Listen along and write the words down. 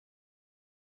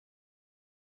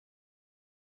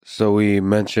So we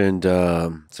mentioned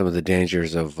some of the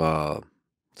dangers of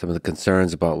some of the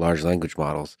concerns about large language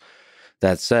models.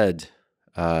 That said,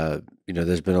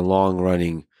 there's been a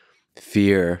long-running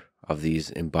fear of these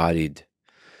embodied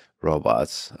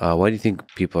robots. Why do you think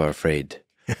people are afraid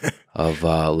of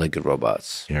legged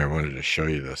robots? Yeah, I wanted to show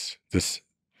you this. This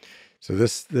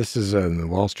is in the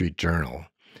Wall Street Journal,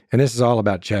 and this is all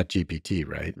about ChatGPT,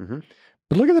 right? Hmm.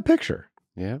 But look at the picture.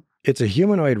 Yeah, It's a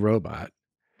humanoid robot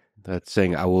that's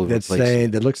saying I will that's replace you.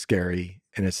 saying that looks scary,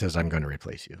 and it says, "I'm going to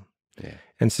replace you." Yeah.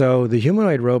 And so the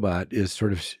humanoid robot is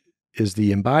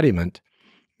the embodiment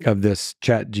of this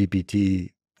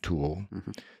ChatGPT tool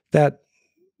Hmm. that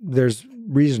there's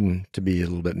reason to be a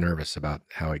little bit nervous about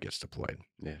how it gets deployed.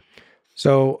 Yeah.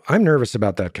 So I'm nervous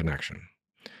about that connection.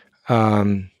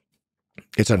 Um,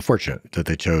 it's unfortunate that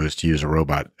they chose to use a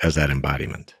robot as that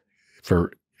embodiment.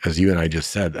 For as you and I just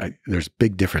said, there's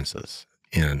big differences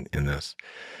in this,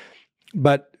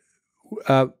 but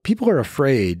people are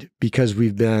afraid because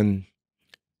we've been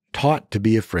taught to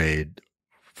be afraid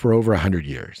for over 100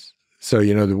 years. So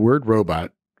the word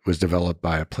robot was developed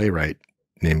by a playwright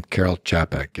named Karel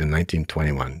Čapek in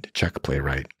 1921, the Czech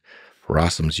playwright,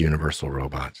 Rossum's Universal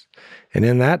Robots. And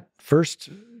in that first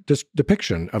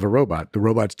depiction of a robot, the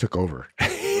robots took over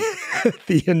at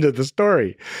the end of the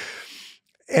story.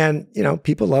 And,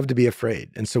 people love to be afraid.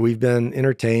 And so we've been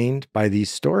entertained by these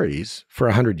stories for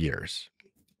 100 years.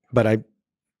 But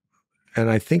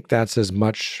I think that's as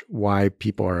much why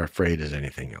people are afraid as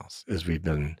anything else, is we've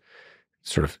been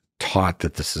sort of taught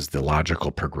that this is the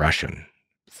logical progression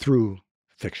through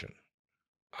fiction.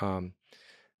 Um,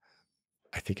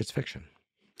 I think it's fiction.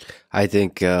 I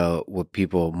think what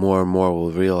people more and more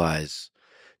will realize,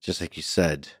 just like you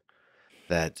said,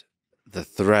 that the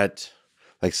threat,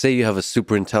 like say you have a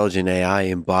super intelligent AI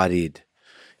embodied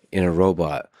in a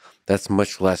robot, that's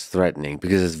much less threatening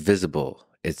because it's visible,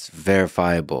 it's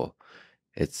verifiable,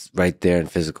 it's right there in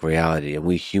physical reality, and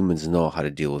we humans know how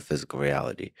to deal with physical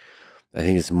reality. I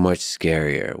think it's much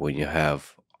scarier when you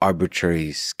have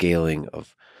arbitrary scaling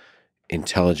of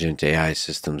intelligent AI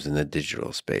systems in the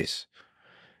digital space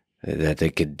that they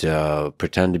could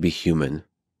pretend to be human.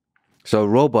 So a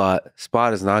robot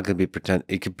Spot is not going to be pretend.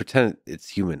 It could pretend it's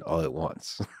human all it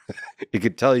wants. It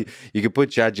could tell you. You could put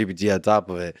ChatGPT on top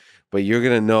of it, but you're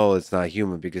going to know it's not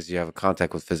human because you have a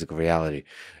contact with physical reality.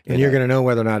 And And you're going to know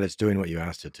whether or not it's doing what you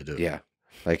asked it to do. yeah,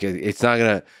 like it's not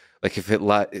gonna like if it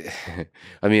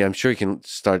I mean, I'm sure you can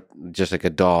start just like a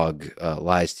dog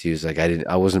lies to you. It's like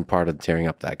I wasn't part of tearing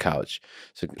up that couch.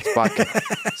 So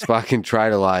Spot can try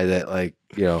to lie that like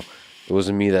it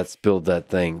wasn't me that spilled that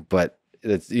thing, but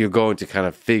you're going to kind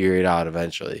of figure it out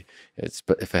eventually.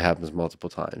 But if it happens multiple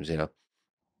times,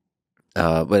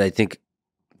 but I think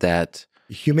that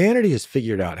Humanity has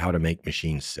figured out how to make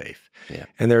machines safe. yeah,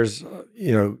 And there's,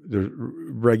 the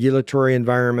regulatory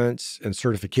environments and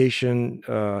certification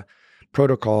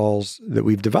protocols that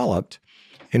we've developed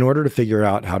in order to figure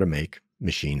out how to make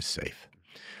machines safe.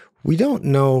 We don't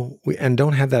know and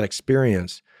don't have that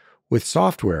experience with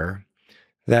software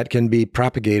that can be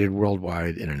propagated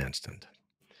worldwide in an instant.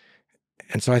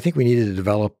 And so I think we needed to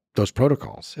develop those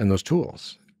protocols and those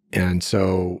tools. And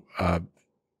so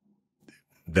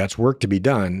that's work to be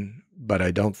done, but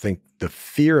I don't think the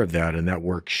fear of that and that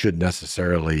work should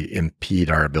necessarily impede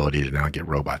our ability to now get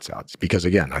robots out. Because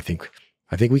again, I think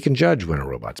we can judge when a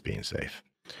robot's being safe.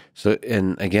 so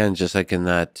and again, just like in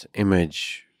that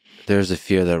image, there's a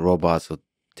fear that robots will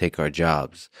take our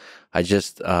jobs. I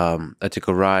took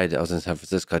a ride. I was in San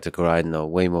Francisco. I took a ride in a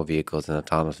Waymo vehicle, it's an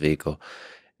autonomous vehicle,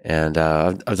 and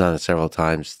I've done it several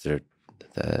times.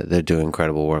 They're doing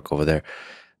incredible work over there.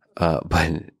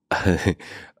 But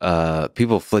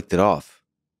people Oh, flicked off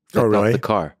the really?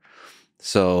 car.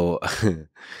 So,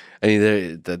 I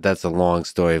mean, that's a long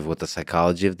story of what the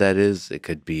psychology of that is. It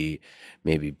could be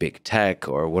maybe big tech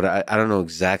or what. I don't know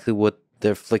exactly what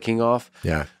they're flicking off,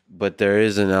 Yeah. but there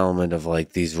is an element of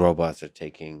like these robots are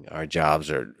taking our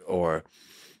jobs or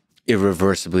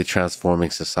irreversibly transforming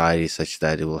society such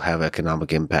that it will have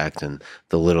economic impact and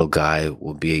the little guy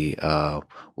will be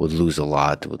would lose a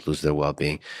lot, would lose their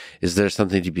well-being. Is there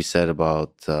something to be said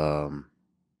about the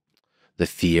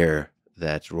fear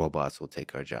that robots will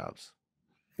take our jobs?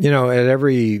 At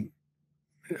every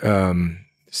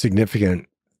significant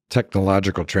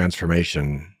technological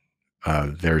transformation,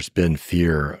 there's been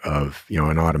fear of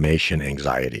an automation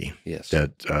anxiety Yes.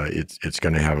 that it's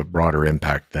going to have a broader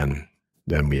impact than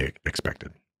we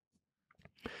expected,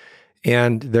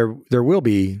 and there will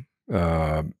be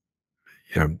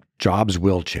jobs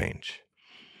will change.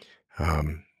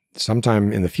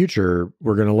 sometime in the future,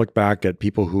 we're going to look back at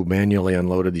people who manually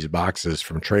unloaded these boxes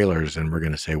from trailers, and we're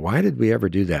going to say, why did we ever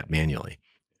do that manually?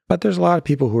 But there's a lot of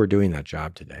people who are doing that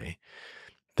job today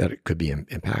that it could be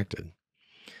impacted.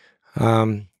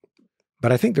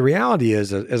 But I think the reality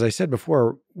is, as I said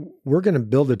before, we're going to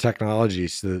build the technology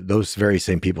so that those very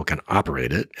same people can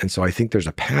operate it. And so I think there's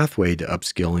a pathway to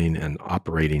upskilling and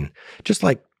operating. Just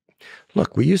like,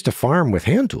 look, we used to farm with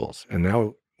hand tools, and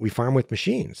now we farm with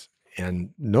machines. And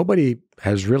nobody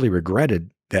has really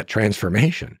regretted that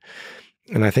transformation.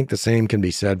 And I think the same can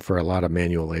be said for a lot of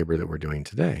manual labor that we're doing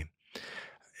today.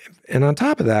 And on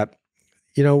top of that,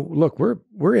 look,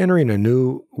 we're entering a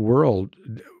new world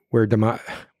where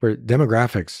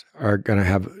demographics are going to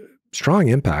have strong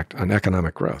impact on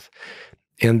economic growth.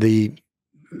 And the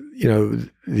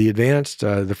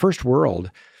first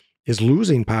world is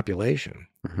losing population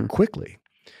quickly.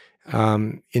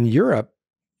 In Europe,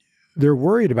 they're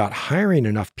worried about hiring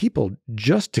enough people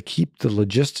just to keep the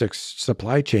logistics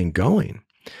supply chain going.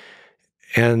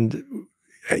 And,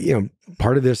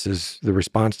 part of this is the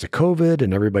response to COVID,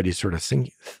 and everybody's sort of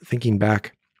thinking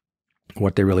back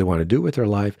what they really want to do with their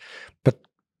life. But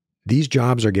these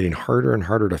jobs are getting harder and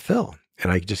harder to fill.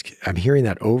 And I'm hearing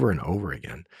that over and over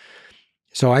again.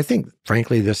 So I think,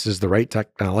 frankly, this is the right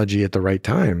technology at the right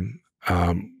time,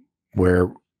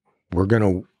 where we're going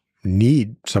to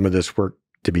need some of this work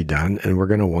to be done, and we're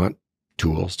going to want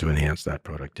tools to enhance that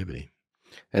productivity.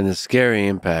 And the scary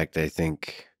impact, I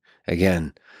think,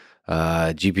 again,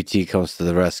 GPT comes to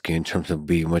the rescue in terms of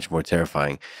being much more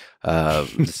terrifying.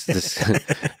 The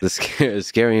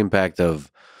scary impact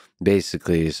of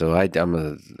basically, so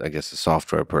I'm I guess a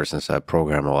software person, so I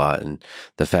program a lot, and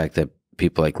the fact that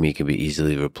people like me can be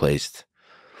easily replaced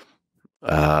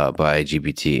by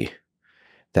GPT,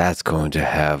 that's going to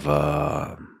have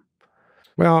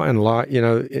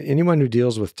anyone who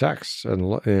deals with text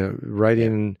and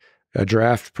writing a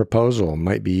draft proposal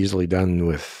might be easily done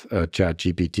with Chat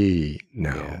GPT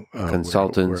now.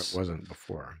 Consultants, where it wasn't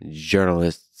before.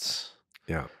 Journalists.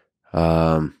 Yeah.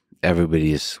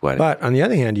 Everybody is sweating. But on the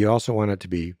other hand, you also want it to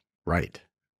be right.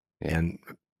 Yeah. And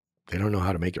they don't know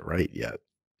how to make it right yet.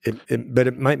 But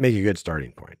it might make a good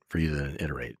starting point for you to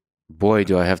iterate. Boy,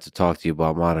 do I have to talk to you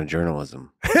about modern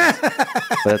journalism.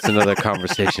 That's another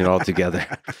conversation altogether.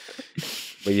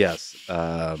 But yes,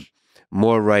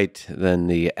 more right than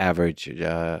the average,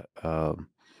 the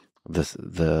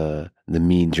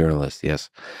mean journalist. Yes,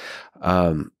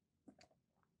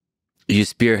 you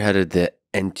spearheaded the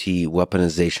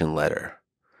anti-weaponization letter.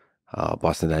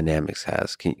 Boston Dynamics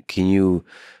has. Can you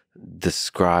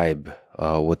describe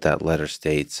what that letter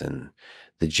states and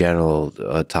the general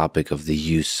topic of the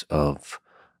use of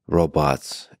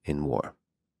robots in war?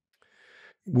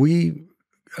 We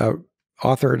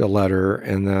authored a letter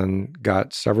and then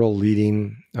got several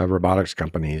leading robotics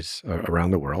companies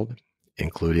around the world,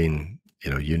 including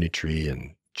Unitree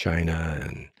in China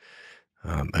and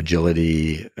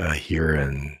Agility here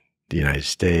in the United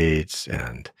States,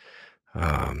 and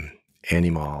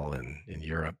Animal in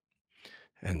Europe,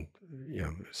 and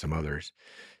some others,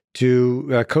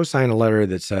 to co-sign a letter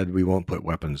that said we won't put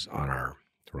weapons on our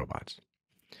robots.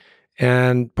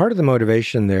 And part of the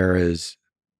motivation there is,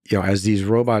 as these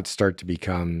robots start to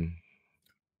become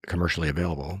commercially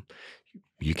available,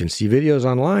 you can see videos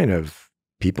online of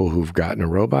people who've gotten a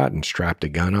robot and strapped a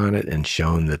gun on it and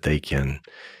shown that they can,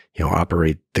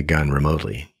 operate the gun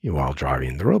remotely while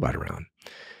driving the robot around.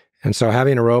 And so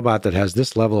having a robot that has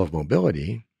this level of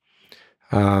mobility,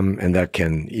 and that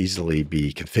can easily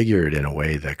be configured in a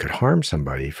way that could harm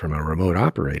somebody from a remote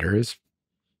operator, is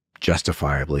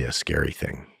justifiably a scary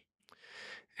thing.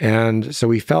 And so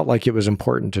we felt like it was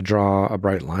important to draw a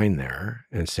bright line there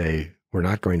and say, we're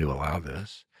not going to allow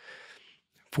this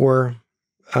for,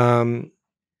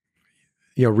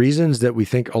 reasons that we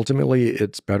think ultimately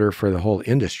it's better for the whole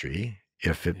industry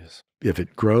if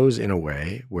it grows in a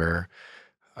way where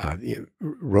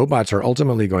robots are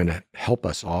ultimately going to help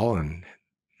us all and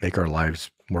make our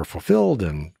lives more fulfilled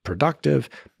and productive.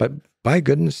 But by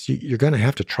goodness, you're going to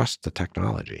have to trust the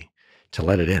technology to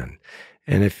let it in.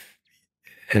 And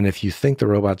if you think the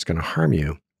robot's going to harm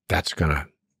you, that's going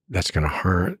to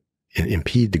harm and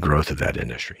impede the growth of that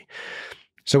industry.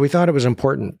 So we thought it was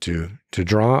important to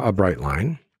draw a bright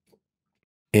line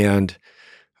and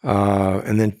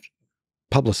then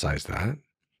publicize that.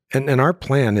 And our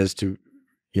plan is to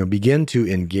begin to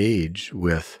engage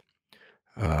with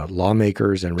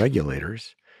lawmakers and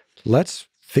regulators. Let's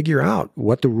figure out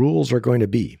what the rules are going to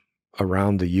be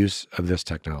around the use of this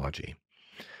technology.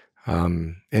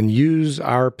 And use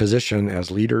our position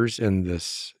as leaders in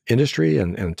this industry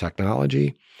and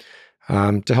technology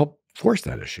to help force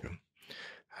that issue.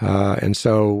 And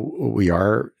so we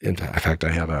are, in fact,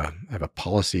 I have a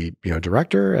policy,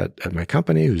 director at my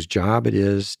company whose job it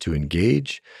is to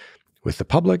engage with the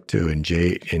public, to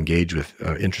engage with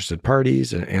interested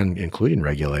parties and including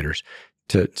regulators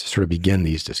to sort of begin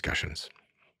these discussions.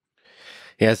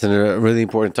 Yeah, it's a really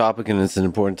important topic, and it's an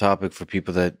important topic for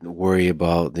people that worry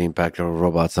about the impact of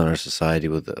robots on our society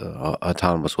with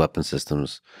autonomous weapon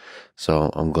systems. So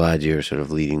I'm glad you're sort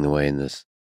of leading the way in this.